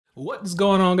What is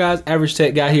going on, guys? Average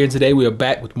Tech Guy here, and today we are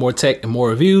back with more tech and more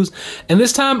reviews. And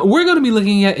this time we're going to be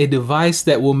looking at a device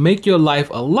that will make your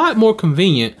life a lot more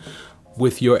convenient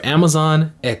with your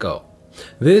Amazon Echo.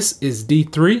 This is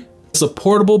D3. It's a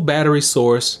portable battery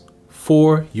source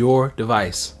for your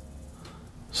device.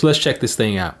 So let's check this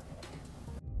thing out.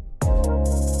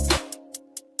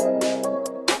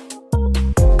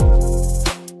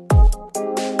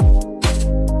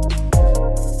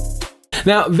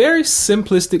 Now, very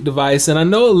simplistic device, and I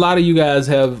know a lot of you guys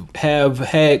have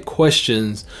had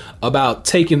questions about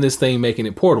taking this thing, making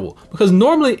it portable, because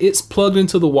normally it's plugged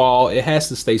into the wall. It has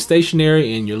to stay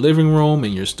stationary in your living room,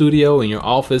 in your studio, in your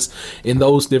office, in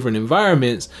those different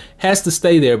environments. Has to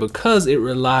stay there because it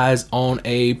relies on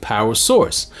a power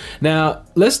source. Now,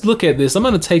 let's look at this. I'm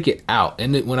going to take it out,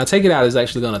 and when I take it out, it's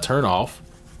actually going to turn off.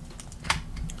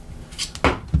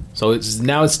 So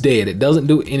now it's dead. It doesn't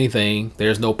do anything.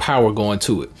 There's no power going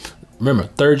to it. Remember,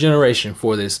 third generation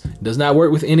for this. It does not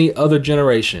work with any other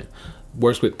generation.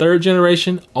 Works with third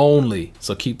generation only.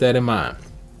 So keep that in mind.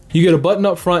 You get a button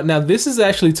up front. Now this is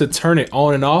actually to turn it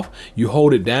on and off. You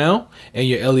hold it down and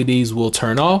your LEDs will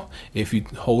turn off. If you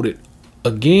hold it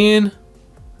again,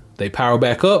 they power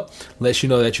back up. Lets you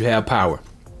know that you have power.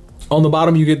 On the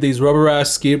bottom, you get these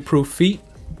rubberized skid-proof feet.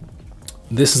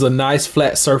 This is a nice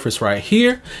flat surface right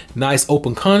here. Nice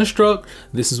open construct.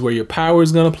 This is where your power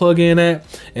is gonna plug in at.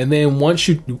 And then once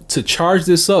to charge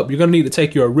this up, you're gonna need to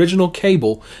take your original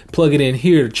cable, plug it in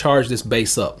here to charge this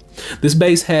base up. This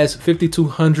base has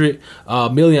 5,200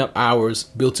 milliamp hours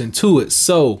built into it.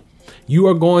 So you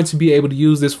are going to be able to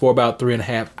use this for about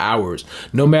 3.5 hours,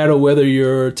 no matter whether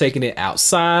you're taking it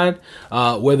outside,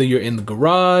 whether you're in the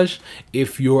garage,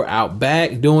 if you're out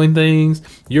back doing things.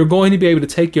 You're going to be able to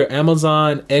take your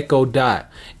Amazon Echo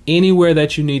Dot anywhere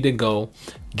that you need to go,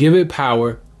 give it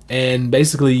power, and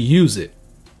basically use it.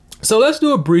 So let's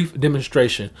do a brief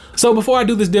demonstration. So before I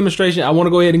do this demonstration, I want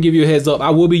to go ahead and give you a heads up. I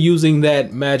will be using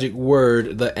that magic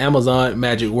word, the Amazon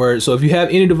magic word. So if you have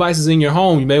any devices in your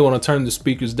home, you may want to turn the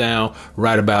speakers down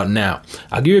right about now.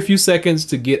 I'll give you a few seconds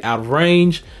to get out of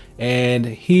range, and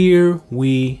here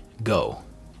we go.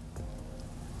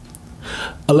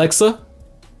 Alexa.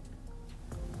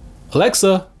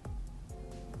 Alexa.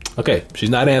 Okay, she's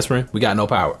not answering. We got no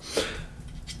power.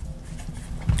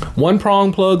 One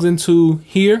prong plugs into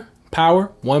here,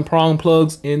 power. One prong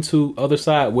plugs into other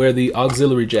side where the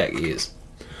auxiliary jack is.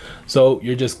 So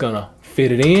you're just gonna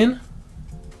fit it in,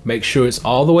 make sure it's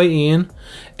all the way in,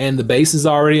 and the base is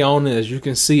already on. As you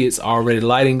can see, it's already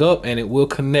lighting up, and it will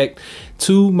connect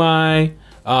to my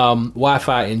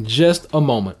Wi-Fi in just a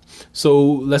moment. So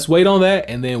let's wait on that,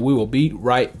 and then we will be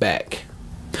right back.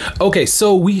 Okay,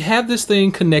 so we have this thing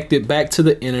connected back to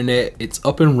the internet. It's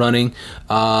up and running.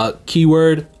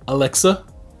 Keyword Alexa,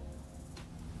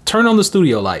 turn on the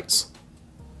studio lights.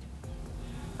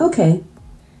 Okay.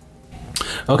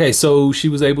 Okay, so she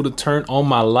was able to turn on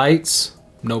my lights,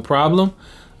 no problem.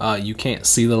 You can't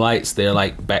see the lights. They're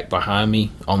like back behind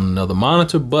me on another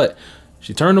monitor, but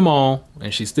she turned them on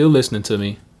and she's still listening to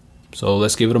me. So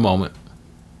let's give it a moment.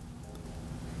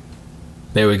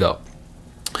 There we go.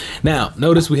 Now,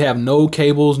 notice we have no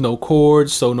cables, no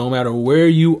cords, so no matter where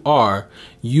you are,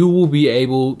 you will be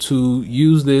able to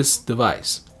use this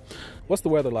device. What's the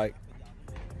weather like?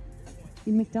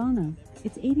 In McDonough,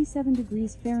 it's 87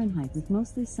 degrees Fahrenheit with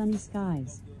mostly sunny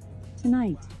skies.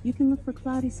 Tonight, you can look for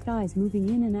cloudy skies moving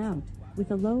in and out with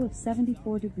a low of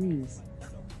 74 degrees.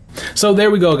 So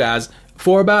there we go, guys.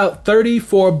 For about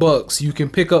 34 bucks, you can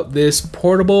pick up this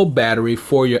portable battery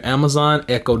for your Amazon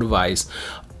Echo device.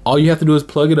 All you have to do is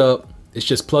plug it up. It's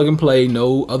just plug and play,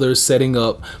 no other setting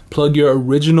up. Plug your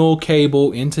original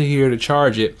cable into here to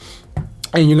charge it.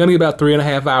 And you're gonna get about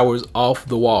 3.5 hours off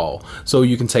the wall. So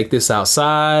you can take this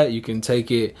outside, you can take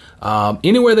it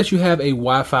anywhere that you have a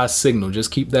Wi-Fi signal.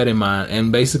 Just keep that in mind.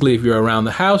 And basically, if you're around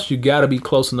the house, you gotta be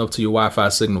close enough to your Wi-Fi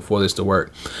signal for this to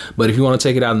work. But if you wanna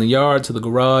take it out in the yard, to the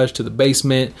garage, to the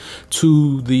basement,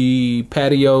 to the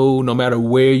patio, no matter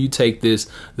where you take this,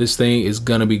 this thing is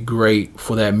gonna be great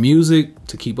for that music,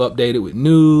 to keep updated with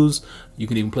news. You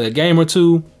can even play a game or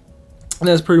two. And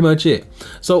that's pretty much it.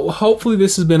 So hopefully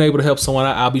this has been able to help someone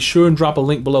out. I'll be sure and drop a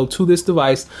link below to this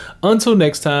device. Until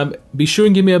next time, be sure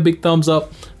and give me a big thumbs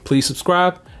up. Please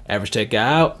subscribe. Average Tech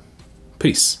Guy out.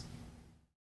 Peace.